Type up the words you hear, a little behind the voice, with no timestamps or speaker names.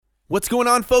What's going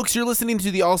on, folks? You're listening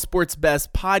to the All Sports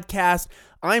Best podcast.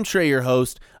 I'm Trey, your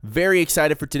host. Very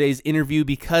excited for today's interview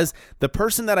because the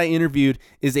person that I interviewed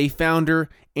is a founder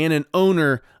and an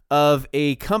owner of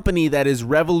a company that is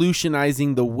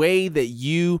revolutionizing the way that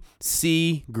you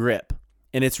see grip.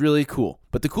 And it's really cool.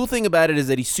 But the cool thing about it is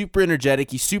that he's super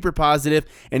energetic, he's super positive,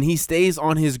 and he stays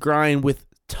on his grind with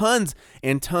tons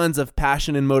and tons of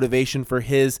passion and motivation for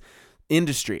his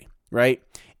industry, right?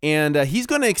 And he's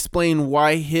going to explain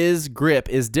why his grip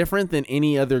is different than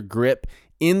any other grip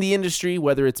in the industry,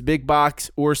 whether it's big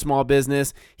box or small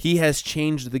business. He has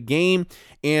changed the game.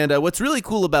 And what's really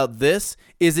cool about this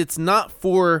is it's not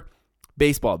for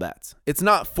baseball bats. It's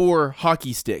not for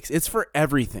hockey sticks. It's for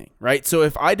everything, right? So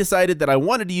if I decided that I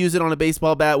wanted to use it on a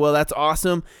baseball bat, well, that's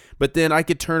awesome. But then I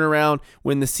could turn around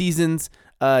when the seasons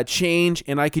change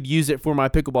and I could use it for my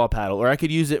pickleball paddle, or I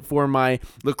could use it for my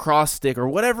lacrosse stick, or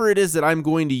whatever it is that I'm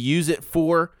going to use it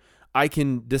for. I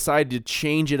can decide to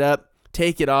change it up,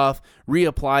 take it off,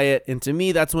 reapply it. And to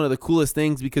me, that's one of the coolest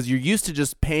things because you're used to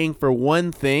just paying for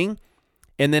one thing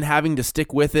and then having to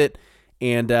stick with it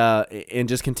and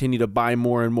just continue to buy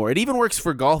more and more. It even works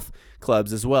for golf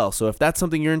clubs as well. So if that's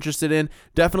something you're interested in,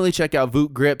 definitely check out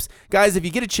Vuk Grips. Guys, if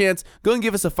you get a chance, go and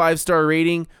give us a 5-star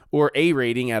rating or a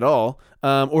rating at all,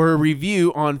 or a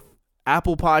review on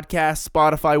Apple Podcasts,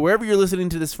 Spotify, wherever you're listening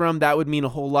to this from. That would mean a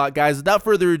whole lot. Guys, without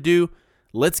further ado,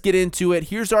 let's get into it.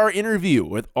 Here's our interview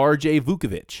with RJ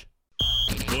Vukovic.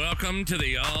 Welcome to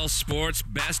the All Sports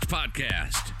Best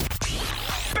podcast.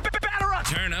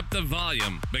 Turn up the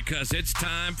volume because it's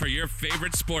time for your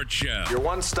favorite sports show. Your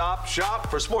one-stop shop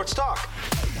for sports talk.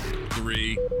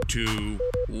 3, 2,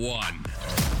 1.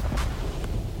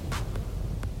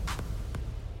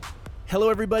 Hello,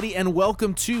 everybody, and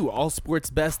welcome to All Sports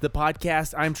Best, the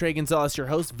podcast. I'm Trey Gonzalez, your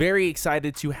host. Very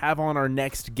excited to have on our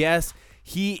next guest.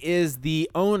 He is the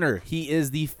owner. He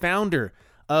is the founder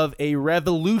of a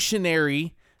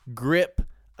revolutionary grip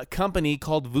company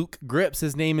called Vuk Grips.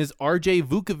 His name is RJ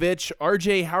Vukovic.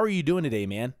 RJ, how are you doing today,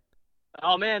 man?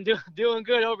 Oh, man, doing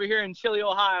good over here in chilly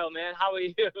Ohio, man. How are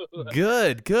you?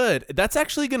 Good. That's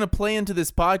actually going to play into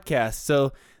this podcast,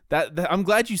 so that I'm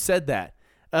glad you said that.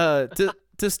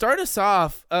 To start us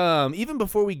off, even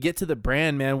before we get to the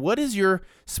brand, man, what is your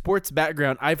sports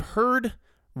background? I've heard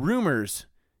rumors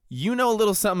you know a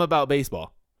little something about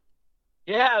baseball.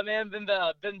 Yeah, man,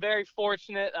 been very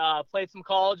fortunate. Played some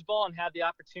college ball and had the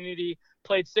opportunity.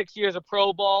 Played 6 years of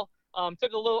pro ball.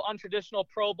 Took a little untraditional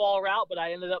pro ball route, but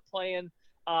I ended up playing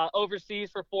overseas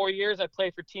for 4 years. I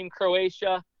played for Team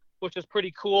Croatia, which was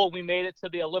pretty cool. We made it to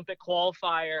the Olympic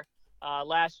qualifier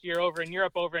last year over in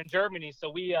Europe, over in Germany. So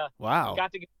we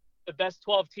got to get the best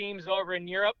 12 teams over in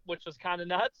Europe, which was kind of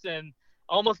nuts, and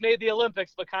almost made the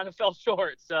Olympics, but kind of fell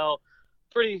short. So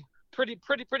pretty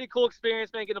cool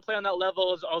experience, man, getting to play on that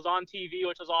level. I was on TV,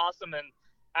 which was awesome, and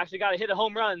actually got to hit a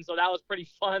home run, so that was pretty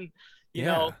fun, you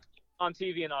know, on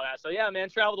TV and all that. So yeah, man,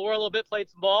 traveled the world a little bit, played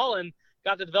some ball, and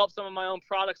got to develop some of my own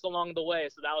products along the way.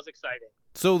 So that was exciting.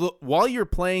 So while you're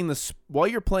playing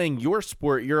your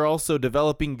sport, you're also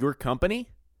developing your company?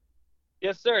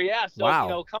 Yes, sir. Yeah. So wow. You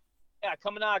know,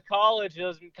 coming out of college, it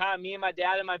was kind of me and my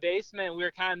dad in my basement. We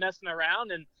were kind of messing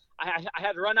around, and I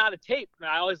had to run out of tape.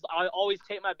 I always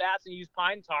tape my bats and use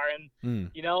pine tar. And,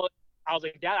 you know, I was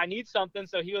like, Dad, I need something.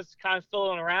 So he was kind of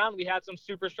filling around. We had some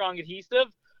super strong adhesive,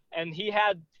 and he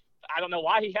had, I don't know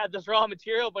why he had this raw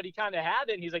material, but he kind of had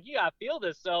it. And he's like, you got to feel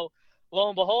this. So lo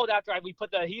and behold, after we put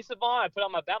the adhesive on, I put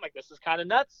on my bat. I'm like, this is kind of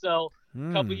nuts. So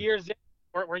a couple years in,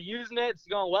 we're using it. It's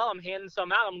going well. I'm handing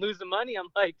some out. I'm losing money. I'm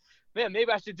like, man,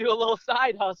 maybe I should do a little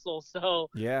side hustle. So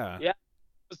yeah.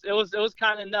 It was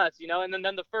kind of nuts, you know. And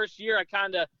then the first year I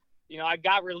kind of, you know, I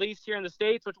got released here in the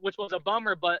States, which was a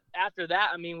bummer. But after that,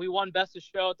 I mean, we won Best of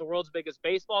Show at the world's biggest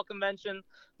baseball convention,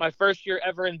 my first year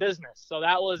ever in business. So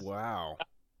that was a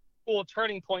cool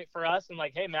turning point for us. And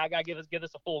like, hey, man, I got to give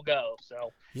this a full go. So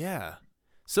yeah.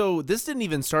 So this didn't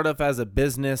even start off as a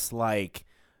business like,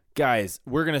 guys,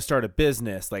 we're going to start a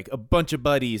business, like a bunch of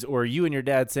buddies, or you and your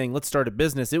dad saying, let's start a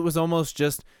business. It was almost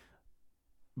just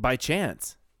by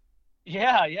chance.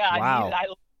 Yeah. Wow.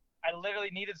 I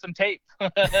literally needed some tape.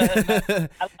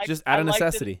 Just out of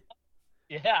necessity.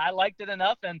 I liked it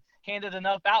enough and handed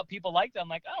enough out. People liked it. I'm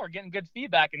like, oh, we're getting good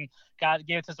feedback, and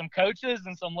gave it to some coaches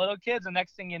and some little kids. And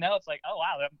next thing you know, it's like, oh,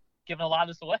 wow, I'm giving a lot of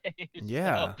this away.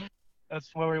 Yeah. So that's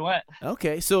where we went.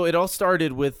 Okay. So it all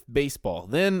started with baseball.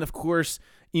 Then, of course,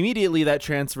 immediately that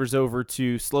transfers over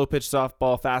to slow pitch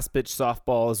softball, fast pitch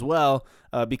softball as well,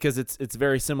 because it's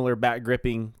very similar bat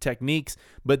gripping techniques.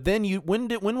 But then when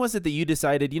was it that you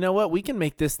decided, you know what, we can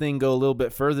make this thing go a little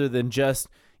bit further than just,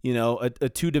 you know, a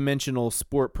two-dimensional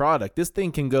sport product. This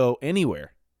thing can go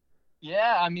anywhere.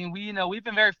 Yeah, I mean, we've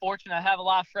been very fortunate. I have a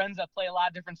lot of friends that play a lot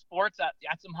of different sports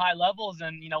at some high levels,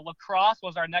 and lacrosse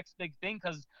was our next big thing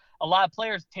because a lot of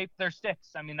players tape their sticks.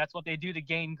 I mean, that's what they do to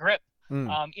gain grip.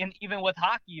 In even with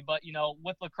hockey, but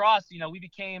with lacrosse,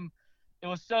 it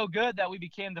was so good that we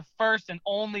became the first and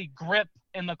only grip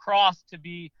in lacrosse to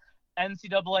be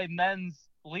NCAA men's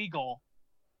legal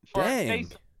for Dang.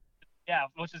 yeah,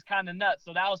 which is kind of nuts.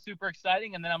 So that was super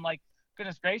exciting. And then I'm like,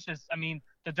 goodness gracious. I mean,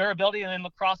 the durability in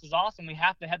lacrosse is awesome. We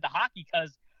have to head to hockey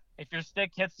because if your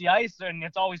stick hits the ice and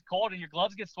it's always cold and your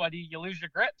gloves get sweaty, you lose your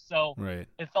grip. So Right.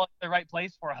 it felt like the right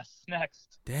place for us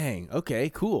next. Dang. Okay,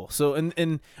 cool. So,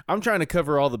 and I'm trying to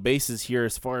cover all the bases here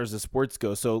as far as the sports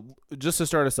go. So just to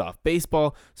start us off,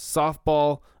 baseball,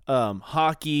 softball,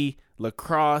 hockey,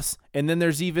 lacrosse, and then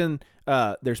there's even,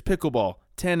 there's pickleball,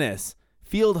 tennis,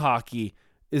 field hockey.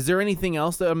 Is there anything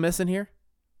else that I'm missing here?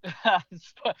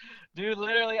 Dude,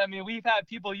 literally, I mean, we've had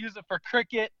people use it for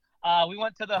cricket. We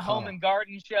went to the Home and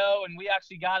Garden show, and we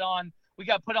actually got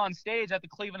put on stage at the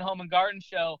Cleveland Home and Garden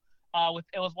show.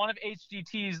 It was one of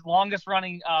HGTV's longest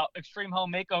running extreme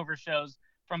home makeover shows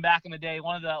from back in the day.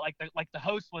 One of the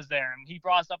host was there, and he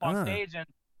brought us up on stage, and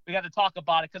we got to talk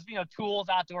about it because tools,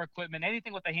 outdoor equipment,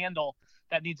 anything with a handle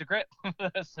that needs a grip. So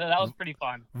that was pretty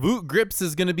fun. Voot Grips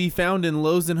is going to be found in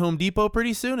Lowe's and Home Depot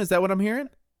pretty soon. Is that what I'm hearing?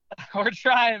 We're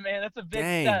trying, man. That's a big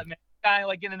step, man. Kind of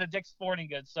like getting into Dick's Sporting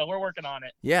Goods, so we're working on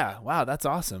it. Yeah. Wow, that's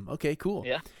awesome. Okay, cool.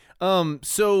 Yeah.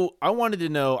 So I wanted to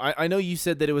know, I know you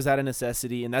said that it was out of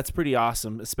necessity, and that's pretty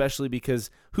awesome, especially because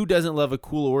who doesn't love a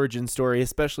cool origin story,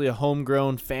 especially a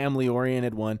homegrown,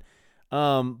 family-oriented one.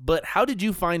 But how did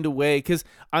you find a way? Because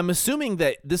I'm assuming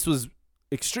that this was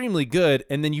extremely good,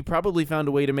 and then you probably found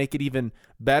a way to make it even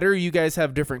better. You guys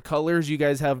have different colors. You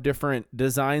guys have different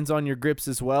designs on your grips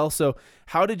as well. So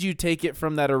how did you take it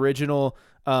from that original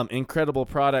incredible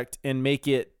product and make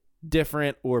it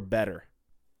different or better?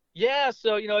 Yeah,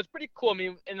 so it's pretty cool. I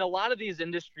mean, in a lot of these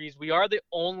industries, we are the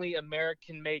only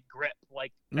American-made grip.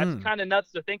 Like that's kind of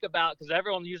nuts to think about because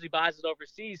everyone usually buys it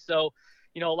overseas. So,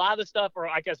 a lot of the stuff, or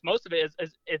I guess most of it,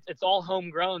 is it's all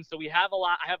homegrown. So we have a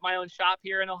lot. I have my own shop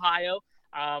here in Ohio.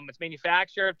 It's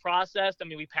manufactured, processed. I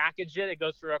mean, we package it. It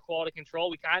goes through our quality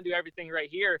control. We kind of do everything right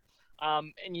here.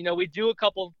 And we do a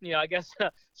couple, I guess,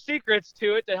 secrets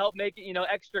to it to help make it,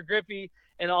 extra grippy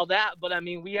and all that. But I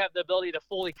mean, we have the ability to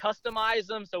fully customize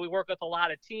them. So we work with a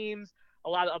lot of teams, a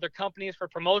lot of other companies for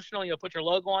promotional, put your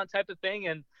logo on type of thing.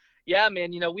 And yeah,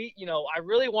 man, I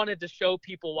really wanted to show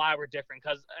people why we're different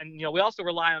we also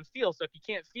rely on feel. So if you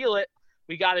can't feel it,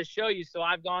 we got to show you. So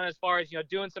I've gone as far as,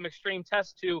 doing some extreme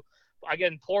tests to,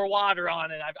 again, pour water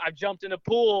on it. I've jumped in a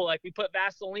pool, like we put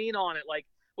Vaseline on it, like,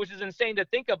 which is insane to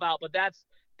think about, but that's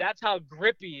how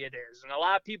grippy it is. And a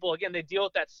lot of people, again, they deal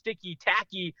with that sticky,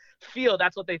 tacky feel.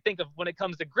 That's what they think of when it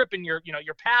comes to gripping your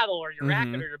paddle or your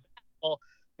racket or your ball.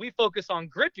 We focus on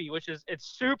grippy, which is, it's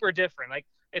super different. Like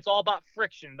it's all about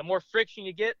friction. The more friction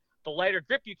you get, the lighter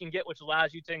grip you can get, which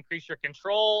allows you to increase your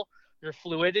control, your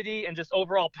fluidity, and just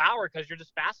overall power because you're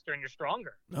just faster and you're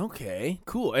stronger. Okay,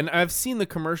 cool. And I've seen the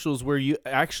commercials where you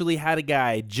actually had a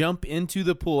guy jump into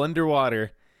the pool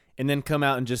underwater and then come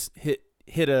out and just hit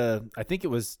I think it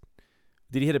was,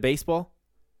 did he hit a baseball?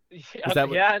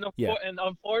 And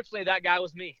unfortunately that guy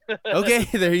was me. Okay,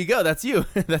 there you go. That's you.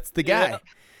 That's the guy. Yeah.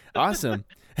 Awesome.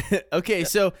 Okay,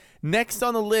 so next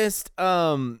on the list,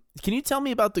 can you tell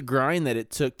me about the grind that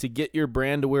it took to get your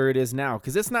brand to where it is now?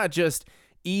 Because it's not just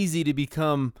easy to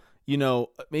become,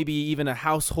 maybe even a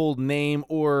household name,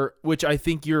 or which I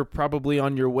think you're probably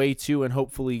on your way to and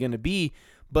hopefully going to be.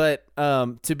 But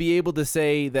to be able to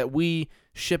say that we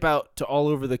ship out to all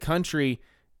over the country,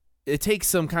 it takes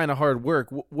some kind of hard work.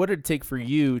 What did it take for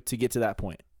you to get to that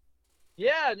point?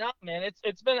 Yeah, no, man,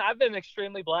 I've been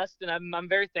extremely blessed, and I'm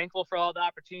very thankful for all the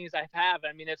opportunities I have.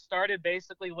 I mean, it started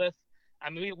basically with,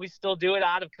 we still do it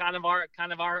out of kind of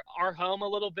our home a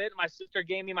little bit. My sister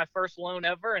gave me my first loan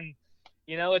ever, and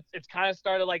it's kind of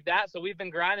started like that. So we've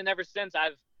been grinding ever since.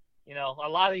 I've a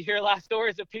lot of you hear a lot of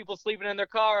stories of people sleeping in their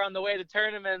car on the way to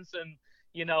tournaments, and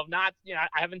I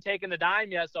haven't taken the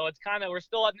dime yet. So it's kind of, we're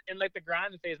still in like the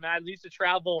grinding phase, man. I used to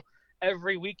travel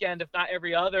every weekend, if not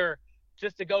every other,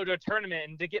 just to go to a tournament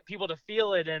and to get people to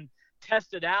feel it and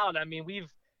test it out. I mean,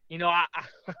 I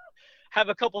have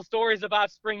a couple stories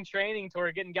about spring training to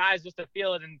where getting guys just to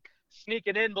feel it and sneak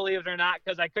it in, believe it or not,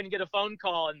 because I couldn't get a phone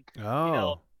call. And,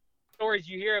 stories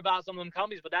you hear about some of them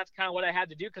companies, but that's kind of what I had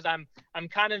to do because I'm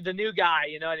kind of the new guy,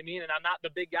 you know what I mean? And I'm not the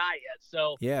big guy yet.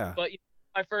 So, yeah. But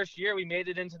my first year, we made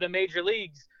it into the major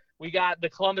leagues. We got the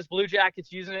Columbus Blue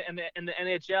Jackets using it in the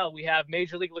NHL. We have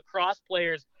Major League Lacrosse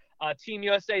players. Team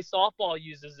USA softball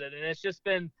uses it, and it's just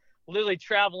been literally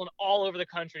traveling all over the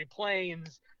country,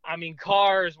 planes, I mean,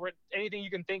 cars, anything you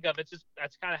can think of.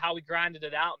 That's kind of how we grinded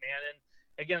it out, man. And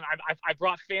again, I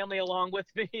brought family along with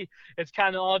me. It's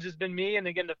kind of all just been me. And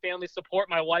again, the family support.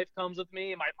 My wife comes with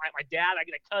me. My dad, I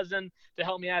get a cousin to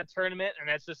help me at a tournament. And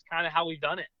that's just kind of how we've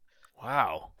done it.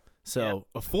 Wow. So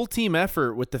a full team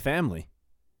effort with the family.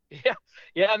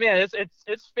 Yeah, man,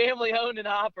 it's family owned and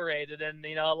operated. And,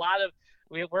 you know,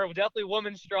 we're definitely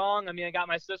woman strong. I mean, I got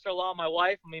my sister-in-law, my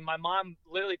wife. I mean, my mom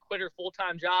literally quit her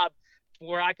full-time job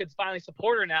where I could finally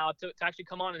support her now to actually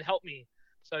come on and help me.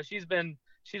 So she's been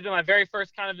my very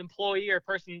first kind of employee or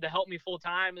person to help me full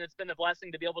time. And it's been a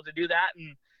blessing to be able to do that.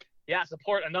 And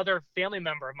support another family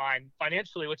member of mine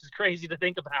financially, which is crazy to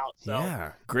think about. So.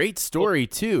 Yeah. Great story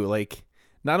too. Like,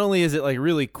 not only is it like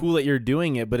really cool that you're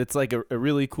doing it, but it's like a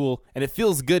really cool, and it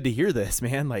feels good to hear this,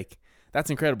 man. Like, that's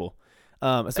incredible.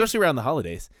 Especially around the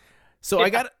holidays. So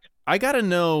yeah. I got to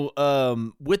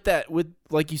know, with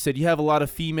like you said, you have a lot of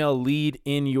female lead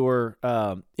in your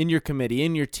committee,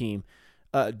 in your team.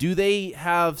 Do they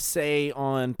have say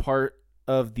on part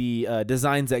of the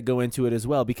designs that go into it as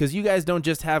well? Because you guys don't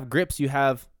just have grips, you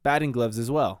have batting gloves as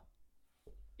well.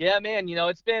 Yeah, man, you know,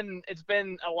 it's been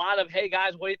a lot of, hey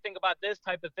guys, what do you think about this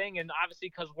type of thing? And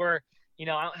obviously because we're, you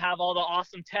know, I don't have all the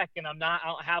awesome tech and I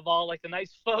don't have all like the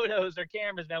nice photos or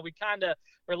cameras, man. We kind of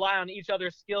rely on each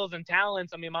other's skills and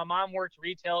talents. I mean, my mom worked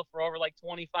retail for over like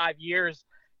 25 years.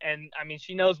 And I mean,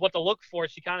 she knows what to look for.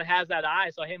 She kind of has that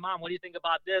eye. So, hey mom, what do you think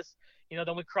about this? You know,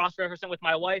 then we cross-reference it with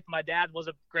my wife. My dad was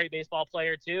a great baseball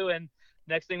player too. And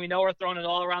next thing we know, we're throwing it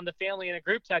all around the family in a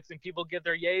group text and people give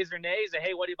their yays or nays. And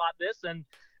hey, what do you about this? And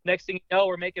next thing you know,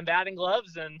 we're making batting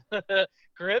gloves and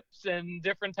grips and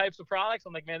different types of products.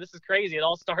 I'm like, man, this is crazy. It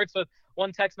all starts with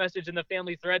one text message in the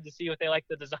family thread to see what they like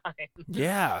the design.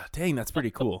 Yeah, dang, that's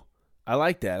pretty cool. I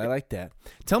like that.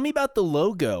 Tell me about the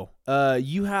logo.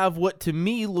 You have what to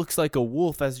me looks like a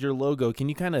wolf as your logo. Can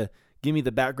you kind of give me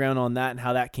the background on that and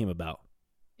how that came about?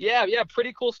 Yeah,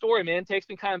 pretty cool story, man. Takes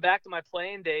me kind of back to my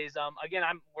playing days. Again,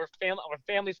 we're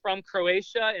family's from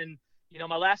Croatia, and you know,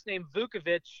 my last name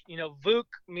Vukovic, you know, Vuk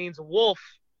means wolf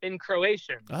in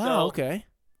Croatian. Oh, so, okay.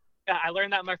 Yeah, I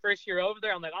learned that my first year over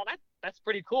there. I'm like, oh, that's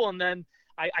pretty cool. And then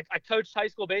I coached high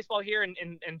school baseball here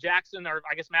in Jackson, or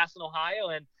I guess Masson, Ohio,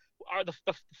 and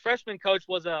the freshman coach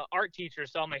was a art teacher.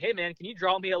 So I'm like, hey man, can you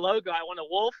draw me a logo? I want a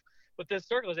wolf with this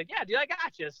circle. I was like, yeah, dude, I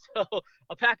got you. So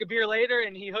a pack of beer later,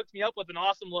 and he hooked me up with an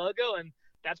awesome logo, and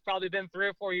that's probably been 3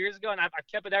 or 4 years ago, and I've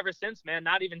kept it ever since, man.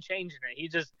 Not even changing it.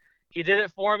 He did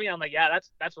it for me. I'm like, yeah,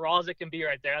 that's raw as it can be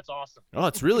right there. That's awesome. Oh,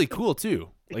 it's really cool too.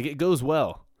 Like, it goes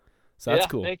well. So that's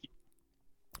cool. Thank you.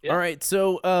 Yeah. All right.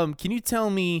 So, can you tell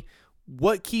me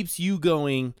what keeps you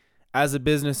going as a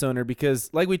business owner? Because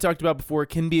like we talked about before, it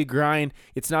can be a grind.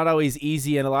 It's not always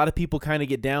easy. And a lot of people kind of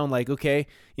get down like, okay,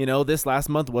 you know, this last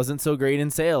month wasn't so great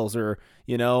in sales, or,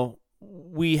 you know,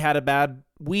 we had a bad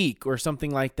week or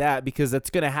something like that, because that's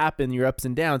going to happen, your ups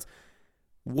and downs.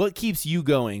 What keeps you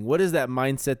going? What is that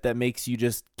mindset that makes you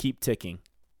just keep ticking?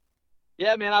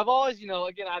 Yeah, man, I've always, you know,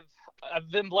 again,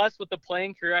 I've been blessed with the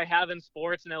playing career I have in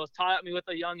sports, and it was taught at me with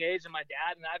a young age and my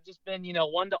dad. And I've just been, you know,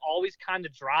 one to always kind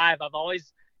of drive. I've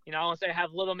always, you know, I don't say I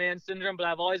have little man syndrome, but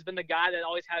I've always been the guy that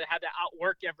always had to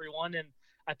outwork everyone. And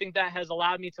I think that has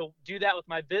allowed me to do that with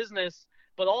my business.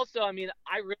 But also, I mean,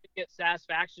 I really get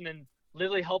satisfaction in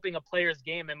literally helping a player's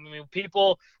game. I mean,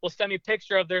 people will send me a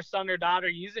picture of their son or daughter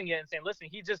using it and saying, listen,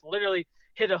 he just literally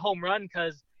hit a home run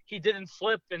because he didn't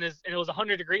slip and it was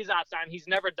 100 degrees outside, and he's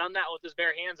never done that with his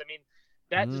bare hands. I mean,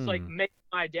 that just like makes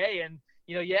my day. And,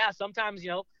 you know, yeah, sometimes, you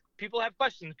know, people have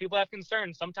questions, people have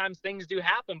concerns. Sometimes things do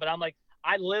happen, but I'm like,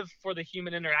 I live for the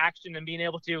human interaction and being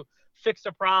able to fix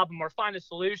a problem or find a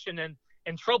solution and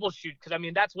troubleshoot. Cause I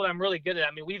mean, that's what I'm really good at.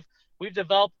 I mean, we've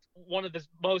developed one of the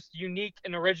most unique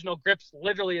and original grips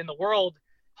literally in the world,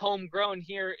 homegrown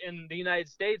here in the United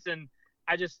States. And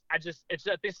I just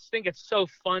think it's so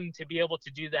fun to be able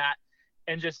to do that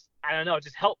and just, I don't know,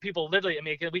 just help people literally. I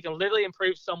mean, we can literally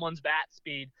improve someone's bat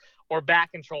speed or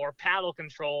bat control or paddle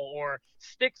control or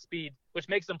stick speed, which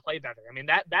makes them play better. I mean,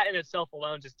 that in itself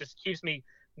alone just keeps me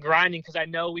grinding, because I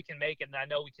know we can make it and I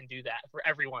know we can do that for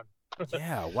everyone.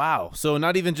 Yeah, wow. So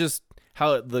not even just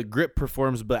how the grip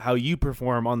performs, but how you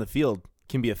perform on the field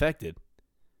can be affected.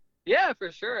 Yeah,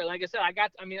 for sure. Like I said,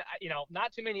 you know,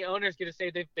 not too many owners get to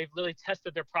say they've really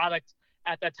tested their product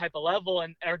at that type of level,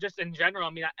 or just in general.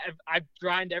 I mean, I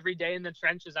grind every day in the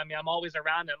trenches. I mean, I'm always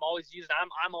around it. I'm always using it.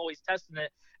 I'm always testing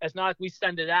it. It's not like we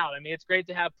send it out. I mean, it's great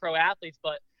to have pro athletes,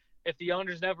 but if the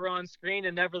owner's never on screen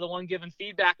and never the one giving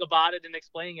feedback about it and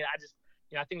explaining it,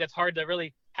 I think that's hard to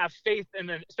really have faith in,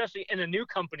 especially in a new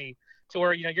company, to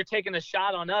where, you know, you're taking a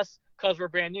shot on us because we're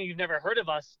brand new, you've never heard of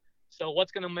us. So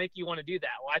what's going to make you want to do that?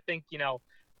 Well, I think,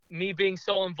 me being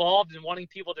so involved and wanting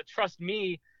people to trust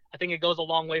me, I think it goes a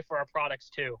long way for our products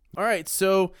too. All right.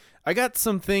 So I got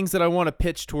some things that I want to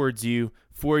pitch towards you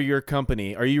for your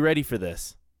company. Are you ready for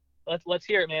this? Let's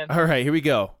hear it, man. All right, here we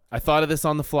go. I thought of this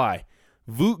on the fly.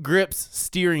 Voot Grips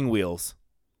steering wheels.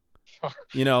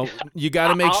 You got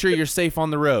to make sure you're safe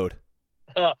on the road.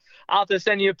 I'll have to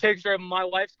send you a picture of my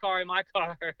wife's car and my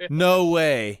car. No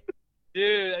way.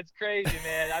 Dude, that's crazy,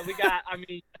 man.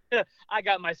 I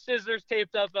got my scissors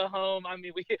taped up at home. I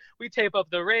mean, we tape up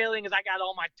the railings. I got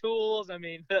all my tools. I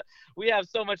mean, we have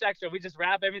so much extra. We just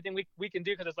wrap everything we can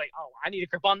do because it's like, oh, I need to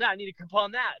grip on that. I need to grip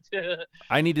on that.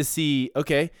 I need to see.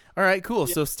 Okay. All right, cool.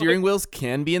 So steering wheels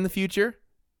can be in the future?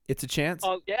 It's a chance?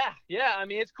 Oh, yeah. I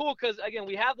mean, it's cool because, again,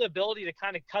 we have the ability to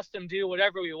kind of custom do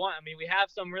whatever we want. I mean, we have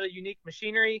some really unique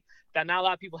machinery that not a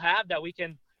lot of people have that we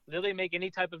can literally make any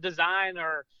type of design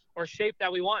or shape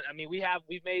that we want. I mean,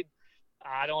 we've made,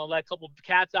 I don't want to let a couple of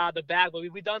cats out of the bag, but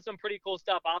we've done some pretty cool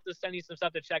stuff. I'll have to send you some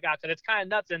stuff to check out because it's kind of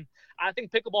nuts. And I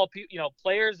think pickleball,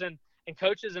 players and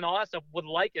coaches and all that stuff would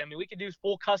like it. I mean, we could do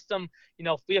full custom,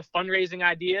 we have fundraising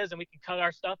ideas and we can cut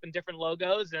our stuff in different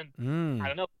logos and I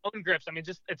don't know, phone grips. I mean,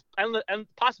 just it's endless, and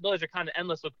possibilities are kind of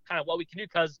endless with kind of what we can do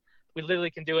because we literally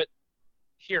can do it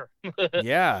here.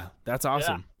 Yeah, that's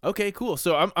awesome. Yeah. Okay, cool.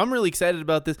 So I'm really excited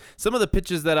about this. Some of the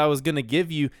pitches that I was going to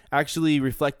give you actually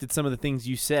reflected some of the things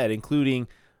you said, including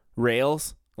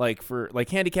rails, like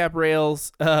handicap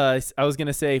rails. I was going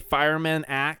to say fireman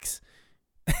axe.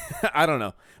 I don't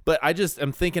know, but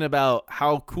I'm thinking about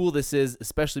how cool this is,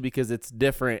 especially because it's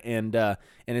different and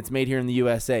it's made here in the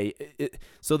USA.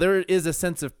 So there is a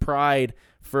sense of pride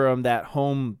from that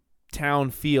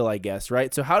hometown feel, I guess,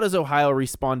 right? So how does Ohio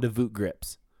respond to Voot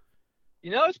Grips?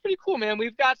 It's pretty cool, man.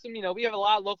 We've got some, we have a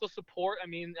lot of local support. I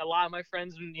mean, a lot of my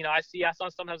friends, I saw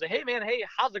sometimes like, hey man,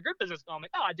 how's the grip business going? I'm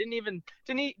like, oh, I didn't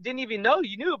even know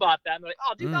you knew about that. And they're like,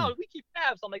 oh, dude, no, we keep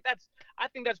tabs. So I'm like, I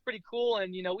think that's pretty cool.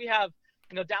 And, we have,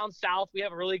 down south, we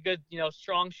have a really good,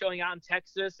 strong showing out in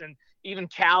Texas and even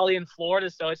Cali and Florida.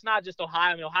 So it's not just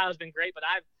Ohio. I mean, Ohio's been great, but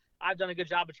I've done a good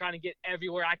job of trying to get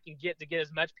everywhere I can get to get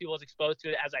as much people as exposed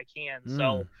to it as I can.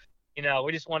 So,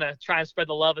 we just want to try and spread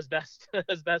the love as best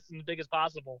and big as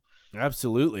possible.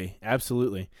 Absolutely.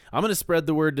 Absolutely. I'm going to spread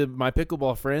the word to my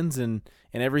pickleball friends and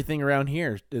everything around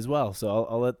here as well.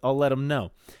 So I'll let them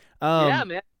know. Yeah,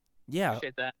 man. Yeah.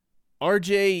 Appreciate that.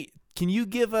 RJ, can you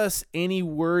give us any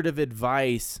word of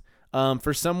advice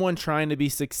for someone trying to be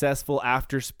successful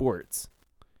after sports?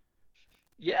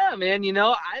 Yeah, man.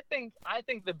 I think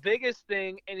the biggest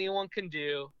thing anyone can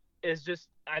do is just,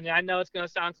 I know it's going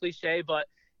to sound cliche, but,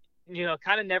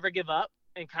 kind of never give up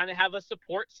and kind of have a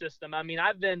support system. I mean,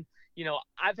 I've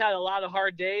had a lot of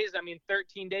hard days. I mean,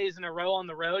 13 days in a row on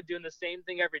the road doing the same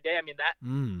thing every day. I mean,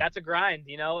 that's a grind.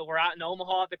 We're out in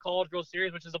Omaha at the College World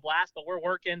Series, which is a blast, but we're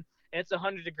working and it's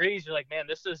 100 degrees. You're like, man,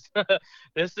 this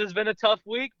has been a tough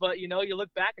week, but you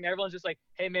look back and everyone's just like,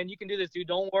 hey man, you can do this, dude.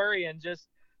 Don't worry. And just,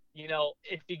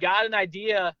 if you got an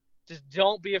idea, just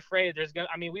don't be afraid.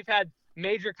 We've had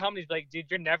major companies like, dude,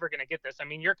 you're never going to get this. I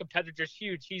mean, your competitor's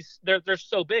huge. They're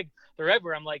so big. They're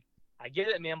everywhere. I'm like, I get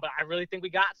it, man, but I really think we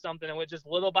got something. And with just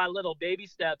little by little baby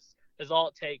steps is all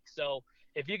it takes. So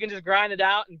if you can just grind it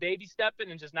out and baby step it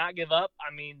and just not give up,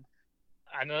 I mean,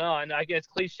 I don't know. And I guess it's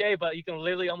cliche, but you can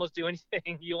literally almost do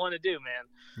anything you want to do, man.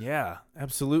 Yeah,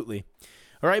 absolutely.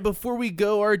 All right, before we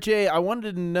go, RJ, I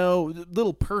wanted to know, a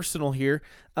little personal here,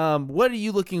 what are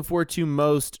you looking forward to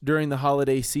most during the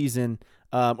holiday season,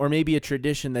 or maybe a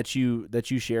tradition that you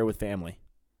share with family?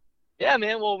 Yeah,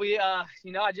 man. Well, we, I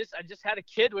just had a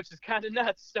kid, which is kind of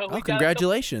nuts. So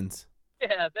congratulations.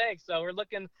 Yeah, thanks. So we're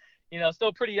looking,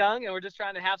 still pretty young, and we're just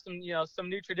trying to have some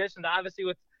new traditions. Obviously,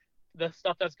 with the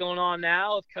stuff that's going on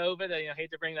now with COVID, I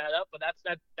hate to bring that up, but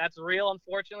that's real,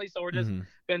 unfortunately. So we're just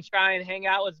been trying to hang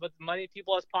out with as many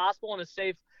people as possible in a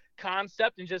safe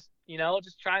concept, and just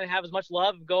trying to have as much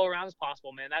love and go around as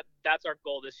possible, man. That's our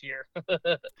goal this year.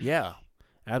 Yeah,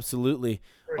 absolutely.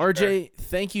 For RJ, sure.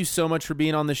 Thank you so much for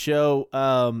being on the show.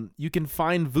 You can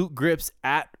find Voot Grips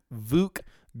at Voot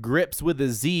Grips with a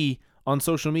Z on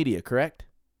social media, correct?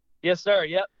 Yes, sir.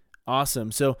 Yep.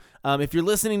 Awesome. So if you're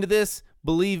listening to this,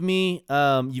 believe me,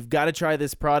 you've got to try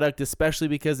this product, especially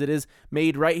because it is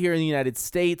made right here in the United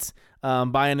States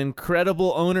by an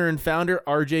incredible owner and founder,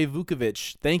 RJ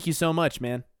Vukovic. Thank you so much,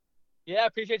 man. Yeah, I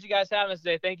appreciate you guys having us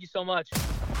today. Thank you so much.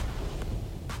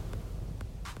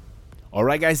 All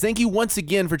right, guys, thank you once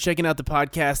again for checking out the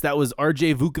podcast. That was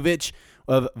RJ Vukovic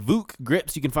of Voot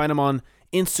Grips. You can find him on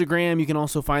Instagram. You can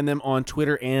also find them on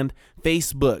Twitter and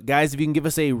Facebook. Guys, if you can give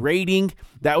us a rating,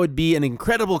 that would be an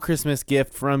incredible Christmas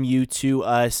gift from you to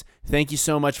us. Thank you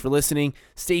so much for listening.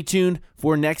 Stay tuned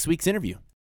for next week's interview.